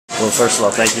Well, first of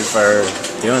all, thank you for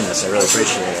doing this. I really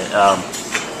appreciate it.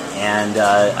 And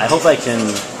I hope I can.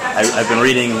 I've been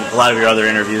reading a lot of your other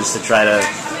interviews to try to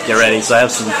get ready, so I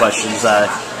have some questions.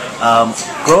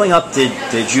 Growing up,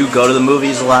 did you go to the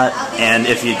movies a lot? And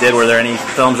if you did, were there any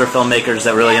films or filmmakers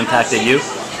that really impacted you?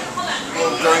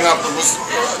 Well, growing up, it was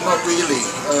not really.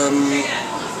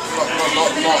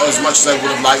 Not as much as I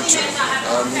would have liked to.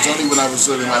 It was only when I was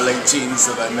in my late teens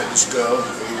that I met this girl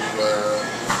who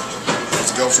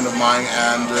was a girlfriend of mine,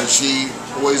 and she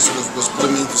always sort of was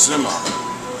pulling me into cinema.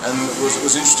 And it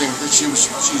was interesting because she's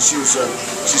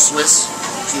Swiss.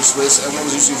 She was Swiss, and what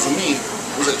was interesting for me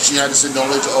was that she had this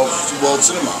knowledge of world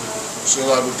cinema. So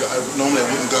normally I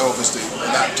wouldn't go, obviously,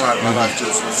 at that time in my life to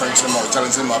French cinema or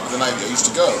Italian cinema, but then I used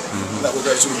to go. And that would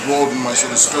sort of broaden my sort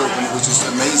of scope, and it was just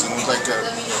amazing. It was like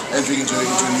entering into a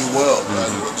new world,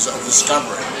 sort of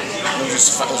discovery. And it was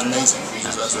amazing. It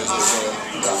was a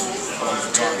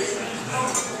wonderful time.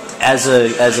 As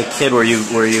a kid,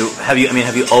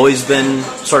 have you always been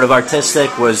sort of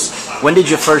artistic? When did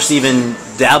you first even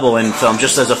dabble in film,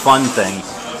 just as a fun thing?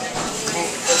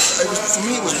 For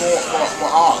me, it was more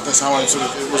art. That's how I sort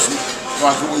of. It was.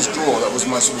 I could always draw. That was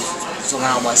my sort of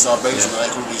somehow my salvation. That I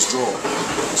could always draw.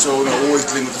 So always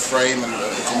dealing with the frame and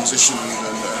the composition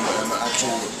and the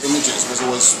actual images was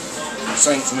always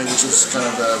something for me, which was kind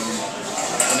of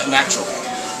natural.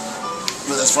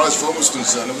 But as far as film was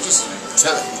concerned, it was just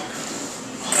telling.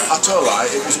 I'll tell a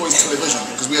lie. It was always television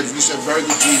because we used to have very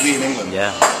good TV in England.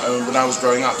 Yeah. When I was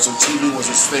growing up, so TV was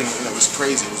this thing. It was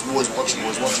crazy. It was always watching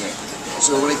it.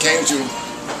 So when it came to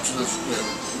sort of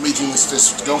meeting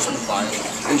this girlfriend of mine,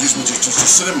 introduced me to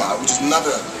cinema, which is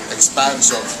another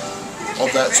expanse of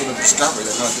that sort of discovery,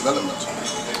 that kind of development.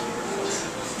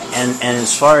 And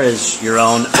as far as your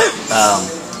own,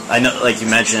 I know, like you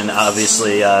mentioned,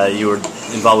 obviously you were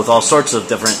involved with all sorts of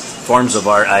different forms of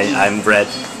art. I'm read.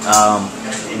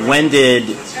 When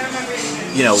did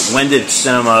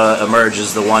cinema emerge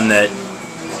as the one that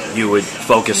you would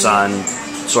focus on,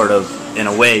 sort of in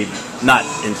a way? Not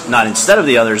instead of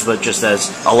the others, but just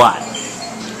as a lot.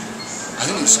 I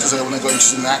think it's because when I got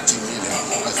interested in acting, really.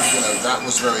 I think that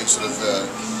was very sort of,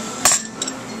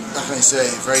 how can I say,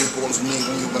 very important for me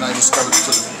when I discovered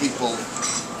sort of people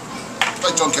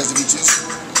like John Cassavetes,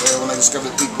 when I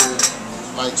discovered people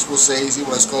like Scorsese,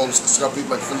 when I discovered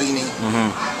people like Fellini,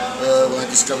 when I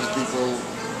discovered people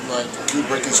like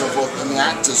Kubrick and so forth, and the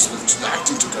actors, the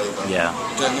acting took over. Yeah.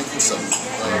 Dan Nicholson,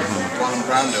 Marlon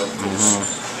Brando, of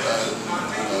course.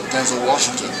 Denzel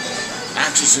Washington,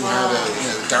 actors who had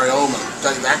Gary Oldman,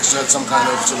 the actors who had some kind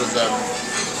of sort of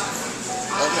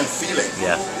feeling.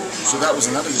 Yeah. So that was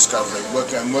another discovery.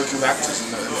 Working with actors,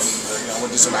 and I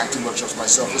went to some acting workshops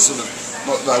myself. It's sort of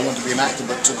not that I want to be an actor,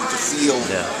 but to feel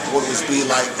what it was be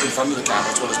like in front of the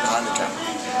camera as well as behind the camera.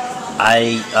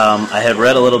 I had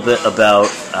read a little bit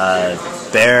about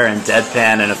Bear and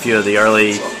Deadpan and a few of the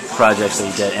early projects that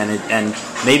he did, and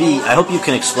maybe I hope you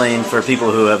can explain for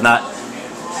people who have not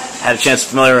had a chance to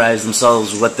familiarize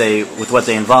themselves with what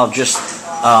they involved, just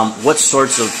what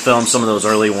sorts of films some of those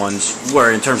early ones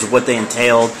were in terms of what they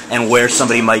entailed and where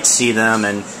somebody might see them,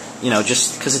 and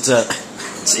just because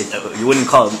you wouldn't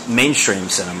call it mainstream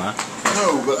cinema.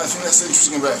 No, but I think that's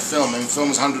interesting about film. I mean, film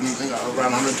is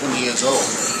around 120 years old,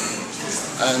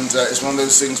 and it's one of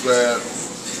those things where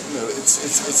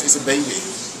it's a baby.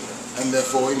 And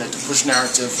therefore, to push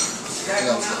narrative,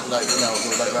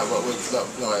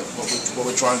 what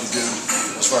we're trying to do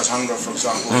as far as Hunger, for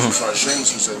example, as far as Shame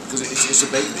is concerned, because it's a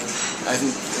baby. I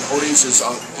think audiences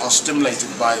are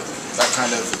stimulated by that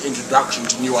kind of introduction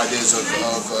to new ideas of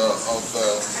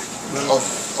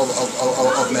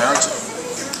narrative.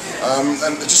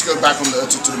 And just go back to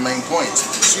the main point,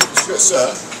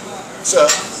 sir.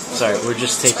 Sorry, we're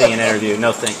just taping an interview.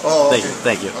 No, thank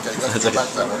you. Okay, that's okay.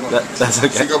 That's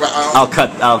okay. So go back, I'll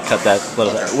cut that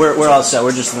little bit. We're all set.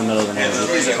 We're just in the middle of an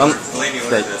interview. The lady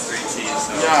ordered the 3 cheese.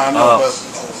 So. Yeah, I know, but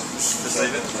just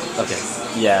leave it. Okay.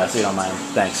 Yeah, if you don't mind.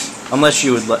 Thanks. Unless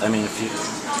you would. If you.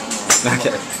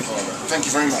 Okay. Thank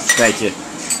you very much. Thank you.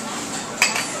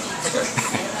 Okay.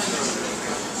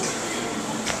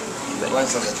 Right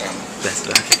from the camera. That's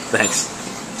okay. Thanks.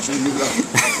 Should we move it up?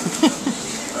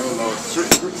 I don't know.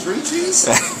 3 cheese?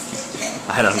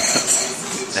 I don't know.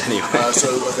 Anyway. So,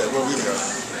 okay, where are we going to go?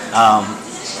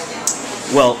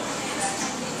 Well,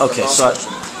 okay, so...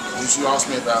 You asked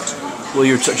me about... Well,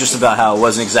 you were just about how it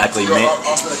wasn't exactly... Ask me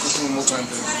that question one more time,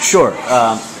 please. Sure.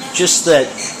 Just that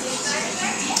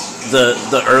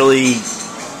the early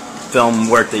film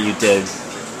work that you did,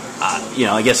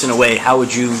 I guess in a way, how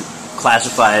would you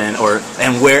classify it,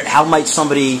 how might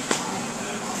somebody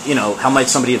how might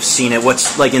somebody have seen it?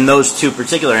 What's like in those two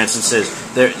particular instances?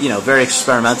 They're very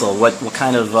experimental. What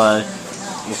kind of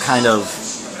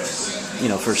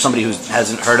for somebody who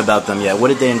hasn't heard about them yet, what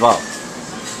did they involve?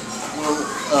 Well,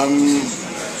 let me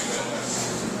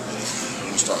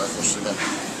start that question again.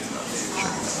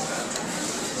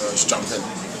 Just jump in.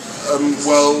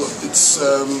 Well, it's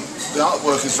the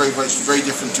artwork is very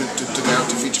different to the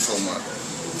narrative feature film work.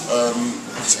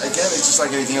 It's just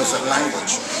like anything else, like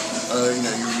language. You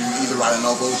either write a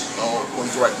novel or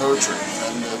you write poetry.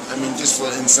 And just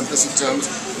in simplistic terms,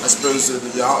 I suppose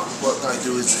the artwork I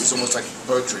do is almost like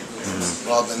poetry,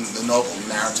 rather than the novel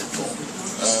narrative form.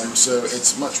 So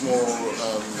it's much more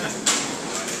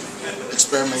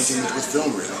experimenting with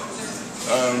film, really.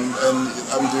 And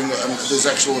I'm doing there's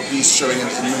actual a piece showing in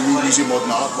the Museum of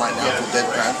Modern Art right now called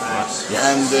Deadpan,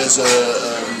 and there's a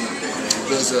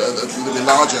little bit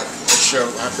larger show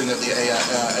happening at the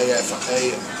AIF,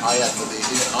 the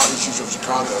Art Institute of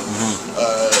Chicago,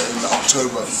 in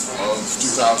October of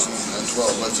 2012.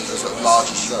 It's a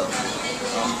larger show.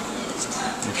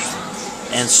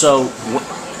 And so,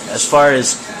 as far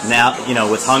as now,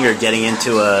 with Hunger getting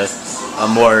into a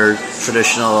more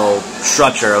traditional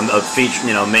structure of feature,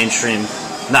 mainstream,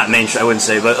 not mainstream, I wouldn't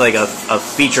say, but like a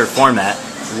feature format.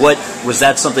 What was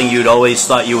that something you'd always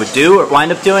thought you would do or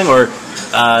wind up doing, or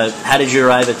how did you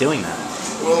arrive at doing that?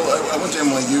 Well, I went to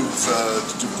NYU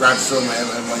to grad film at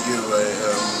NYU in the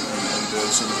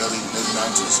early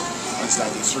 90s,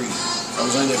 1993. I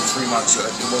was only there for 3 months, so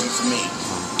it wasn't for me.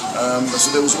 So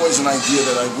there was always an idea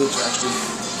that I would actually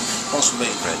possibly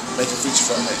make a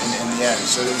feature film in the end.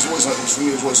 So it was always, for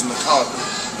me, it was always in the card.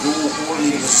 All I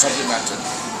needed was a subject matter.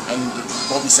 And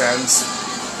Bobby Sands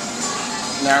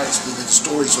narrates the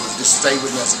story sort of just stayed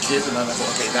with me as a kid, and then I thought,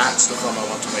 okay, that's the film I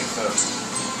want to make first.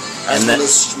 As well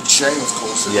as with Shame, of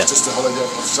course. It was just the whole idea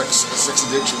of sex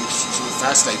addiction, which sort of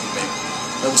fascinated me.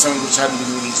 That was something which hadn't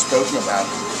been really spoken about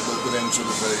within sort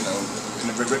of, in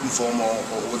a written form or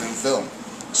within film.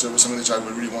 So it was something which I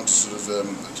really wanted to sort of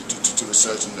to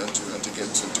research and to get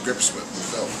to grips with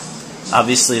film.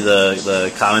 Obviously,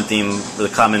 the common theme, the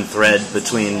common thread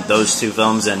between those two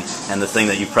films and the thing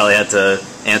that you probably had to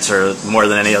answer more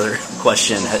than any other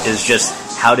question is just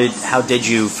how did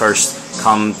you first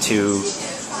come to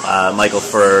Michael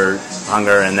for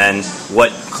Hunger, and then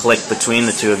what clicked between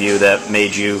the two of you that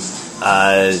made you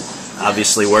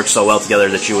obviously work so well together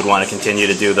that you would want to continue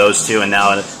to do those two and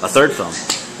now a third film?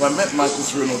 Well, I met Michael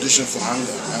through an audition for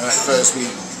Hunger, and at first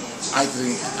I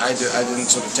didn't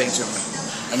sort of take to him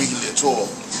immediately at all.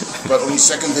 But on his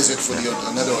second visit for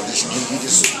another audition, he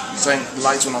just turned the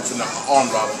lights on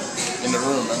in the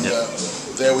room, and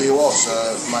there he was,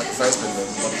 Michael Fassbender,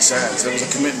 Bobby Sands. There was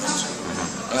a commitment,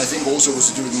 and I think also it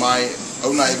was to do with my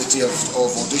own naivety of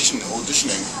auditioning.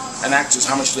 And actors,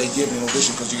 how much do they give in an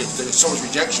audition? Because there's so much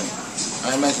rejection.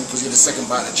 I imagine because you get a second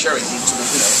bite of the cherry, you sort of,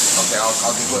 okay, I'll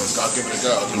give it a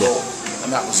go, I'll do it all, and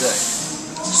that was it.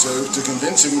 So to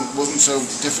convince him wasn't so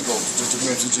difficult to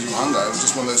convince him to do Hunger. It was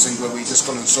just one of those things where we just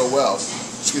got on so well.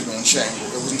 Excuse me, on Shame.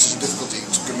 It wasn't such a difficulty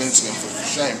to convincing him for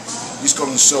Shame. We just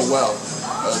got on so well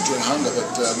during Hunger that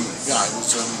it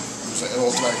was an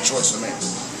automatic choice for me.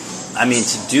 I mean,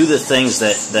 to do the things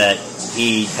that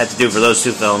he had to do for those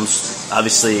two films,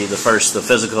 obviously the first, the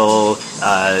physical,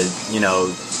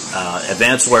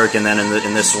 advanced work, and then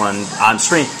in this one on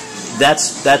screen, that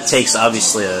takes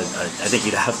obviously I think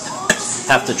you'd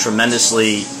have to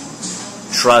tremendously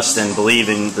trust and believe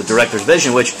in the director's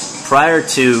vision, which prior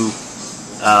to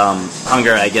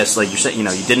Hunger, I guess, like you said, you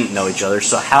didn't know each other.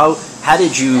 So how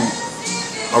did you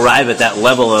arrive at that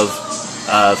level of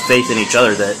faith in each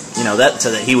other that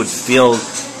so that he would feel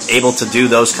able to do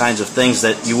those kinds of things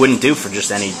that you wouldn't do for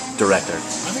just any director?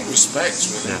 I think respect,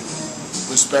 really.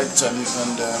 Respect and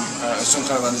some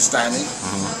kind of understanding.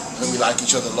 And we like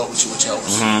each other a lot, which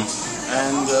helps.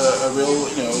 And a real,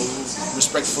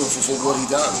 respect for what he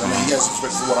does. I mean, he has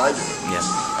respect for what I do.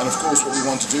 And of course, what we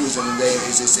want to do is,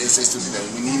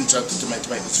 we need each other to make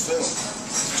this film.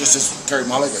 Just as Kerry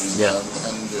Mulligan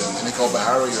and Nicole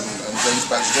Beharie and James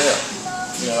Batchdale.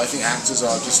 I think actors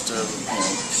are just,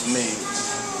 for me,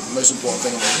 the most important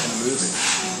thing in a movie.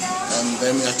 And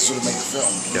then we have to sort of make the film.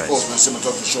 Of course, we're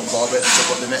cinematographer Sean Barbett, and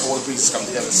so all the pieces come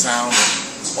together, sound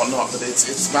and whatnot, but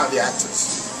it's about the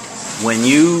actors. When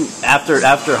you, after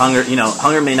Hunger,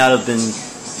 Hunger may not have been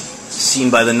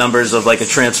seen by the numbers of like a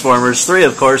Transformers 3,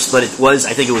 of course, but I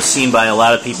think it was seen by a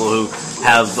lot of people who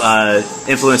have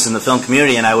influence in the film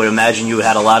community, and I would imagine you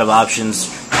had a lot of options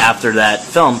after that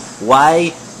film.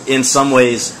 Why, in some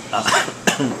ways,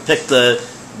 pick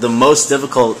the most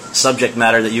difficult subject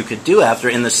matter that you could do after,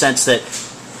 in the sense that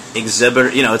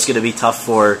Exhibit, it's going to be tough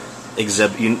for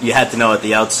you had to know at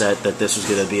the outset that this was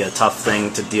going to be a tough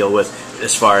thing to deal with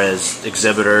as far as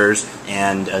exhibitors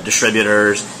and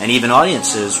distributors and even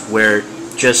audiences, where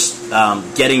just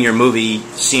getting your movie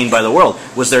seen by the world.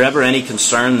 Was there ever any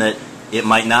concern that it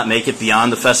might not make it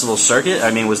beyond the festival circuit?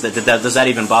 I mean, does that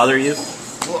even bother you?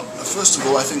 Well, first of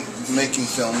all, I think making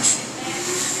films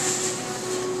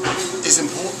is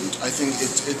important. I think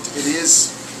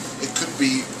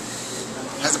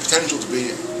has the potential to be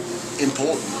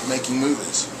important, making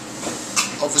movies.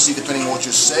 Obviously, depending on what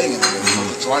you're saying in the movie, what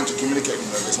you're trying to communicate in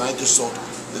the movies, and I just thought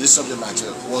that this subject matter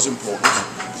was important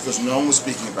because no one was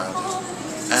speaking about it,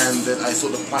 and that I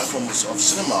thought the platform of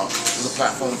cinema was a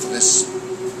platform for this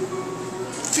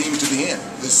theme to be in.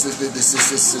 This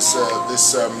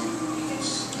how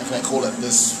can I call it?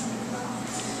 This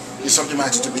subject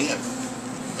matter to be in.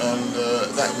 And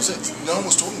that was it. No one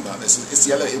was talking about this. It is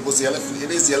the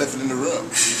elephant in the room,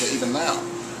 even now,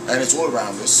 and it's all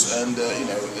around us. And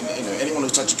anyone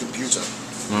who's touched a computer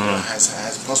has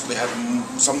possibly had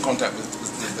some contact with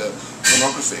the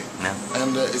pornography,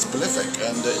 and it's prolific.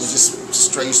 And it was this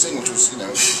strange thing which was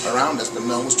around us, but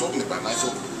no one was talking about it. And I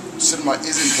thought cinema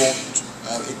is important.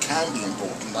 It can be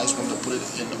important. I just wanted to put it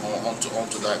in onto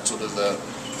that sort of.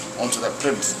 Onto that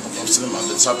plinth of cinema,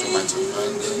 the subject matter,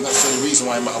 and that's the reason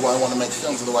why I want to make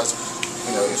films. Otherwise,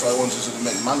 if I wanted to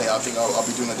make money, I think I'll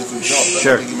be doing a different job. But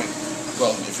sure. I think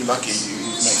if you're lucky, you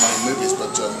make money in movies,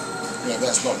 but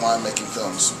that's not why I'm making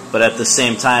films. But at the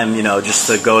same time, just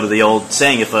to go to the old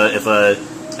saying, if a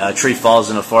tree falls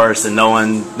in a forest and no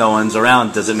one's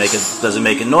around, does it make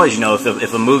a noise?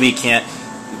 If a movie can't,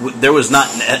 there was not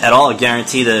at all a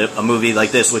guarantee that a movie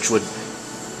like this, which would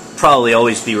probably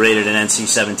always be rated an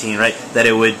NC-17, right? That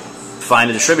it would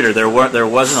find a distributor. There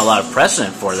wasn't a lot of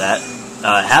precedent for that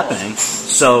happening.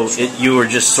 So you were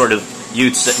just sort of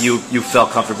you felt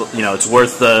comfortable. It's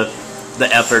worth the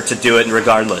effort to do it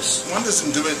regardless. One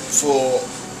doesn't do it for.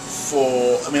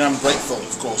 I mean, I'm grateful,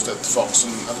 of course, that Fox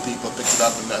and other people have picked it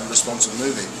up and respond to the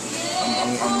movie.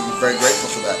 I'm very grateful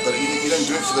for that. But you don't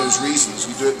do it for those reasons.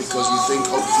 You do it because you think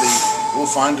hopefully we'll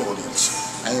find an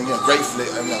audience. And gratefully,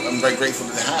 I'm very grateful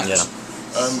that it has. Yeah.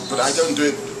 But I don't do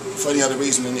it for any other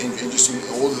reason, excuse me,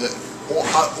 I don't do it for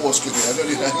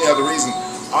any other reason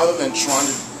other than trying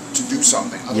to do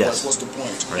something. Otherwise, what's the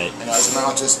point? Right. As an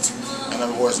artist,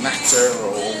 or as an actor,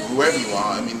 or whoever you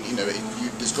are, I mean,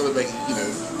 there's got to make,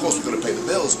 of course we've got to pay the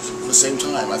bills. But at the same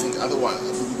time, I think otherwise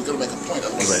we've got to make a point.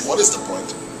 Otherwise, right. What is the point?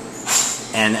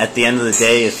 And at the end of the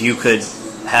day, if you could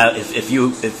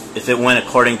if it went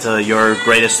according to your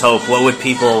greatest hope, what would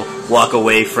people walk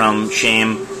away from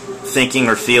Shame thinking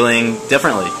or feeling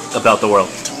differently about the world?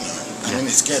 I mean,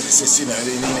 it's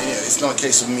it's not a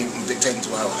case of me dictating to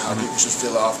how people should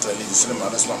feel after leaving the cinema.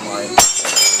 That's not my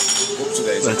book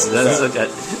today. That's okay.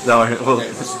 No, well,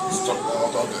 okay,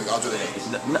 I'll do it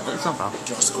again. No, it's no problem. Can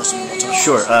you ask the question one more time?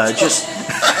 Sure. Just.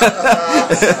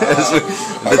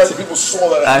 I bet people saw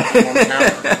that on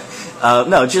camera.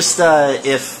 No, just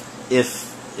if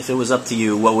it was up to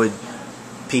you, what would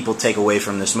people take away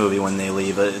from this movie when they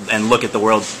leave and look at the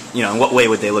world? In what way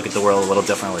would they look at the world a little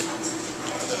differently?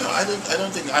 I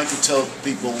don't think I could tell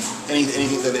people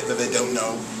anything that they don't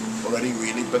know already,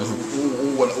 really. But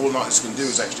all an artist can do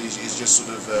is just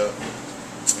sort of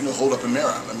hold up a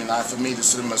mirror. I mean, for me, the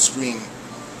cinema screen,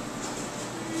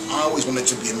 I always want it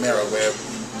to be a mirror where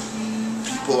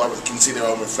people can see their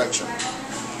own reflection.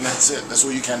 And that's it. That's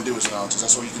all you can do as an artist.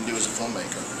 That's all you can do as a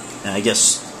filmmaker. And I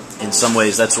guess in some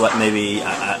ways that's what maybe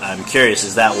I'm curious.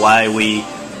 Is that why we,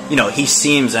 he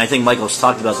seems, and I think Michael's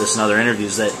talked about this in other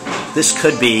interviews, that this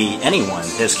could be anyone,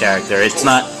 his character. It's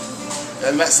not...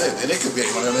 And that's it. And it could be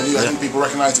anyone. I think people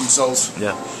recognize themselves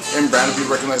in Brandon.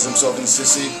 People recognize themselves in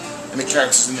Sissy and the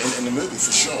characters in the movie,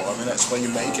 for sure. I mean, that's why you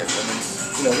make it. I mean,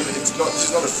 this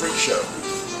is not a freak show.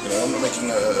 I'm not making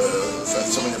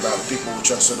something about people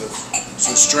which are sort of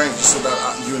strange. It's about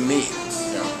you and me.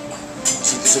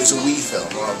 It's a we film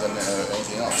rather than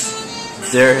anything else.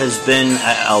 There has been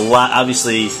a lot,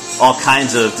 obviously, all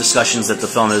kinds of discussions that the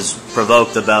film has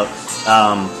provoked about,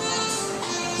 a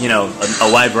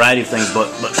wide variety of things. But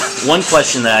one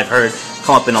question that I've heard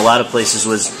come up in a lot of places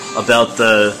was about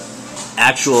the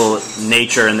actual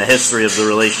nature and the history of the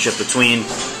relationship between,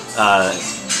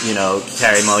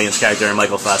 Carey Mulligan's character and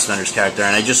Michael Fassbender's character.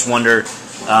 And I just wonder,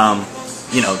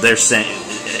 they're saying,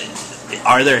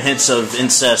 are there hints of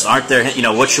incest? Aren't there?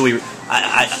 What should we?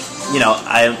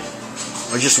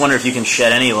 I just wonder if you can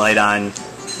shed any light on.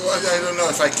 Well, I don't know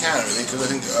if I can really, because I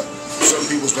think some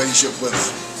people's relationship with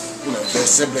their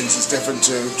siblings is different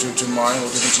to mine, or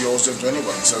different to yours, different to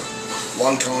anyone. So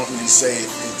one can't really say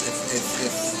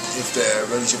if their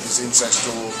relationship is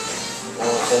incestual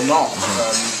or not.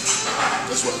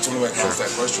 That's what the only way I can answer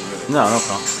that question, really. No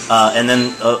problem. And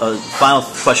then a final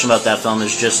question about that film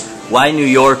is just why New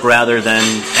York rather than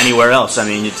anywhere else? I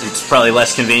mean, it's probably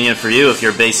less convenient for you if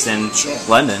you're based in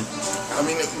London. I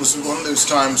mean, it was one of those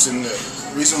times, and the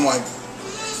reason why,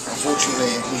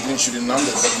 unfortunately, we didn't shoot in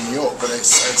London but in New York, but at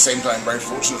the same time, very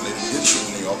fortunately, we did shoot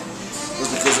in New York, was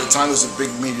because at the time there was a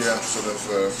big media sort of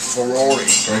furore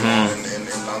going on in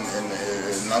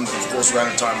London. Of course,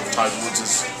 around the time of Tide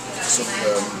Woods' sort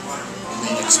of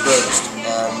being exposed.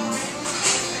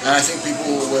 And I think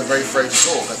people were very afraid to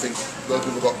talk. I think a lot of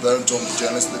people got burnt talking to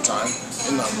journalists at the time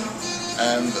in London,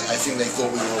 and I think they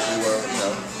thought we were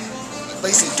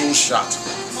basically doors shut,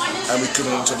 and we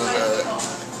couldn't sort of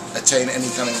attain any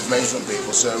kind of information from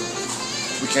people. So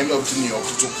we came over to New York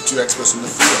to talk to two experts in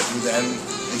the field, who then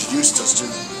introduced us to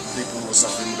people who were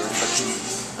suffering with infection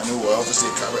and who were obviously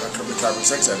recovering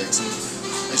sex addicts. And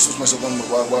I just thought to myself,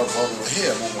 while we were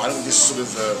here, well, why don't we just sort of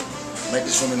make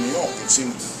this film in New York? It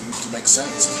seemed to make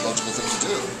sense, it's a logical thing to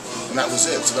do. And that was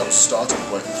it. So that was the starting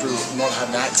point, through not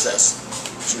having access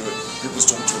to people to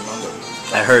talk to in London.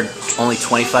 I heard only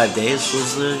 25 days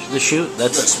was the shoot.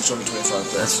 Yes, we shot in 25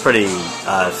 days. That's pretty.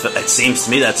 It seems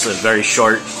to me that's a very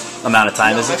short amount of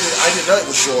time, isn't it? I didn't know it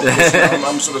was short.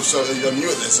 I'm sort of I'm new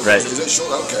at this. Right. Is it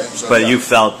short? Okay. So, but you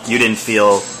didn't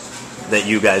feel that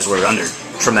you guys were under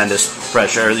tremendous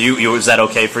pressure. Was that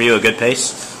okay for you? A good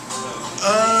pace?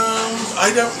 I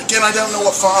don't know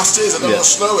what fast is. I don't know what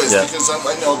slow is because I'm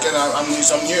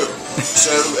new.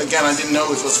 So again, I didn't know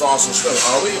if it was fast or slow.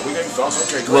 Are we going fast?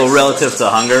 Okay, great. Well, relative to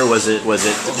Hunger, was it?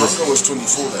 Hunger was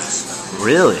 24 days.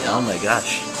 Really? Oh my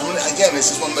gosh. I mean, again, this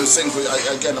is one of those things where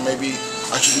maybe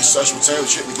I should say, oh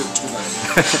shit, we did it too long.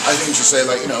 I think we should say,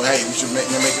 like, hey, we should make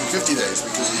it 50 days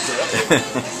because we did it.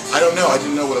 I don't know. I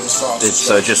didn't know what it was fast.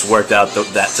 So it just worked out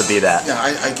that to be that. Yeah,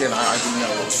 I didn't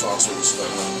know what was fast or what was slow.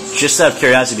 Just out of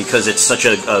curiosity, because it's such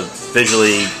a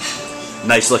visually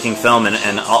nice-looking film,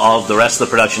 and all of the rest of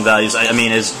the production values. I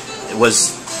mean, is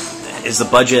the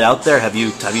budget out there? Have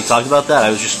you talked about that? I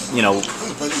was just I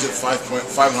think the budget's at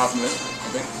 $5.5 million, I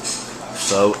think.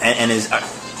 So and is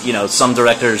some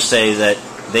directors say that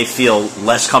they feel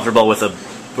less comfortable with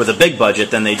a big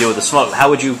budget than they do with a small. How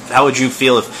would you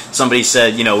feel if somebody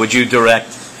said, would you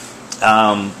direct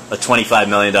a $25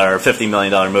 million or $50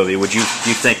 million movie? Do you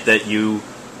think that you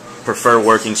prefer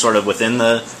working sort of within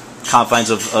the confines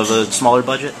of a smaller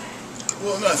budget?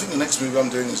 Well, no, I think the next movie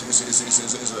I'm doing is a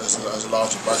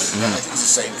larger budget. I think it's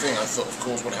the same thing. I thought, of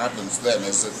course, what happens then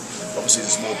is that obviously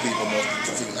there's more people, more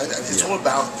things. It's all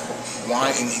about why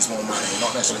it needs more money,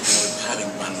 not necessarily having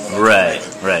money.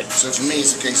 Right. So for me,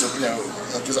 it's a case of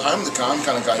because I'm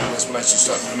kind of guy who was when I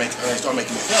started making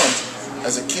films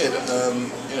as a kid.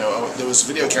 There was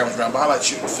video cameras around, but I like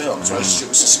shooting film, so I used to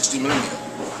shoot with 60mm.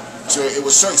 So it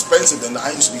was so expensive then that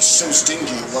I used to be so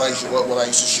stingy what I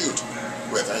used to shoot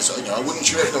with. I wouldn't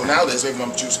shoot it. Nowadays, maybe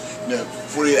I'm choosing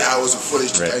 48 hours of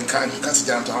footage and cut it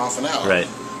down to half an hour. Right.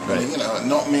 I mean,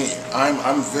 not me.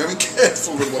 I'm very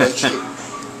careful with what I shoot.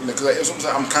 Because it's almost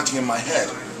like I'm cutting in my head.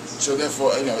 So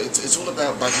therefore, it's all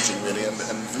about budgeting really. And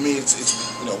for me,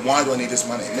 it's why do I need this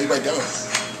money? Maybe I don't.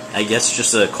 I guess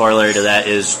just a corollary to that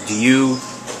is, do you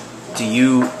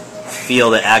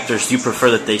feel that actors, do you prefer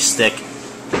that they stick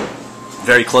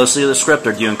very closely to the script,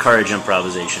 or do you encourage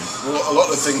improvisation? Well, a lot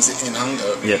of the things in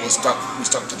Hunger we stuck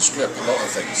to the script. A lot of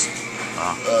things,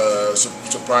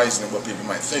 surprisingly, what people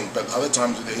might think. But other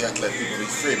times you have to let people be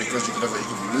free because you can be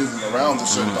moving around a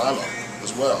certain dialogue as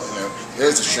well.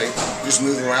 There's a shape, you just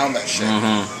move around that shape.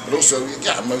 But also,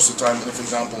 most of the time, for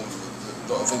example, a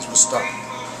lot of things were stuck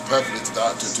perfectly to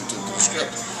the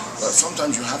script. But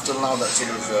sometimes you have to allow that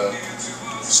sort of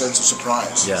sense of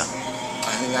surprise. Yeah.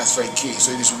 I think that's very key.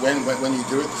 So just when you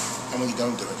do it and when you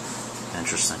don't do it.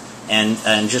 Interesting. And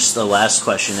just the last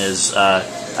question is,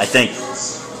 I think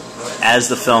as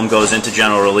the film goes into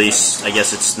general release, I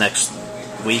guess it's next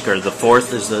week or the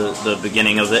 4th is the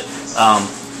beginning of it.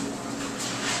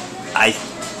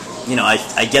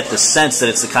 I get the sense that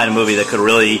it's the kind of movie that could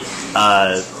really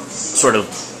sort of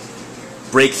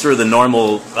break through the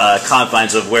normal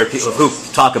confines of where people who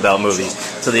talk about movies.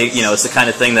 So it's the kind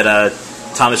of thing that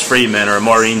Thomas Friedman or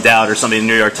Maureen Dowd or somebody in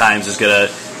the New York Times is gonna,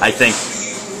 I think,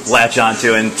 latch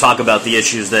onto and talk about the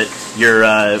issues that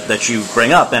you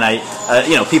bring up, and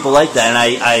people like that, and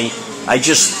I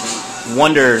just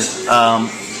wonder,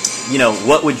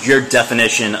 what would your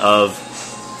definition of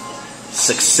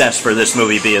success for this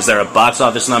movie be? Is there a box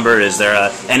office number? Is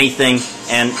there anything?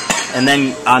 And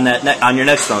then on your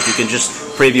next film, if you can just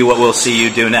preview what we'll see you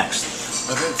do next.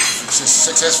 I think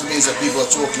success for me is that people are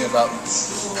talking about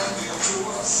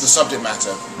the subject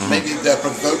matter. Maybe they're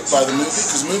provoked by the movie,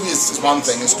 because the movie is one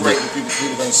thing. It's great that people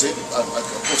don't see it. Of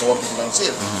course, I want people don't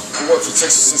see it. But what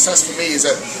success for me is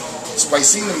that by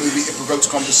seeing the movie, it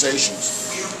provokes conversations.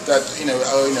 That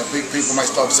people might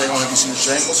start saying, "Oh, have you seen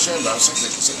Shame? What's Shame about?"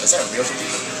 Is that real?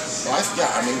 Life? Yeah,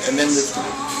 I mean, and then the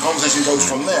conversation goes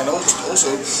from there. And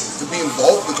also to be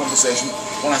involved in the conversation,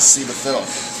 one has to see the film.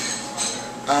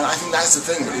 And I think that's the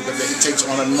thing, really, that it takes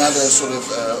on another sort of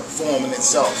form in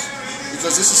itself.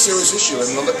 Because this is a serious issue, and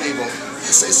a lot of people,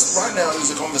 right now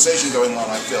there's a conversation going on,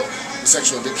 I feel, with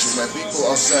sexual addiction, where people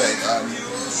are saying,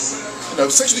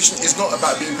 sexual addiction is not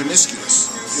about being promiscuous,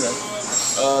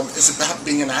 it's about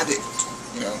being an addict,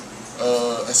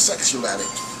 a sexual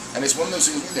addict. And it's one of those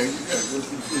things,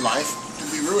 life can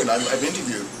be ruined. I've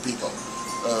interviewed people,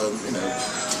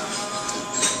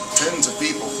 tens of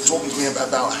people talking to me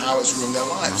about how it's ruined their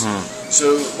lives.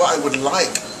 So what I would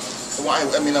like, what I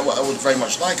would very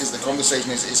much like is the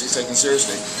conversation is taken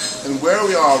seriously. And where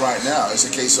we are right now is a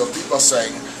case of people are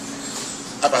saying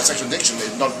about sexual addiction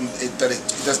that it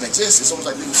doesn't exist. It's almost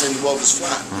like people saying the world is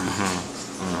flat.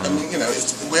 I mean,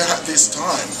 we're at this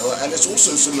time, and it's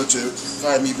also similar to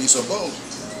Fire Me Be So Bold,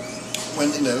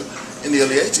 when in the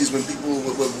early 80s when people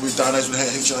were diagnosed with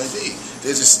HIV,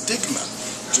 there's a stigma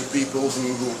to people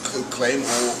who claim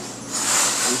or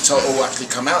actually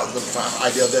come out with the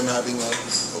idea of them having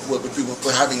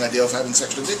the idea of having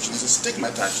sexual addiction. There's a stigma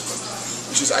attached to them,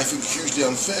 which is, I think, hugely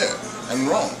unfair and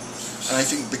wrong. And I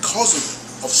think because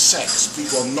of sex,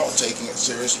 people are not taking it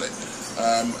seriously.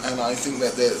 And I think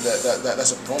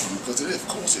that's a problem, because of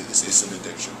course it's an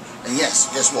addiction. And yes,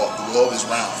 guess what? The world is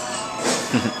round.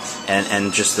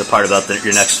 And just the part about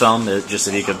your next film, just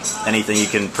if you could, anything you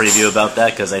can preview about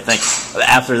that, because I think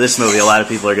after this movie, a lot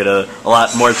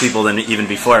more people than even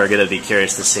before are going to be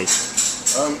curious to see.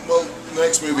 Well, the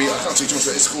next movie, I can't say too much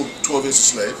about it. It's called 12 Years a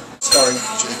Slave, starring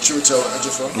Chiwetel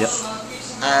Ejiofor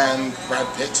and Brad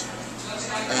Pitt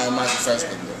and Michael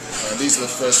Fassbender. These are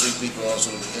the first three people who are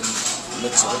sort of in the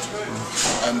midst of it.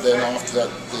 And then after that,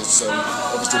 there's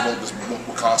obviously more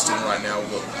casting right now,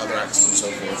 we've got other actors and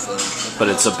so forth. But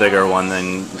it's a bigger one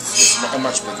than... It's a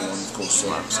much bigger one, of course.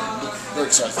 So very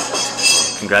excited about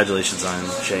it. Congratulations on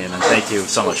Shame, and thank you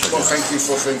so much for doing it. Well, thank you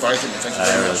for inviting me. Thank you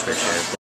very much. I really appreciate it.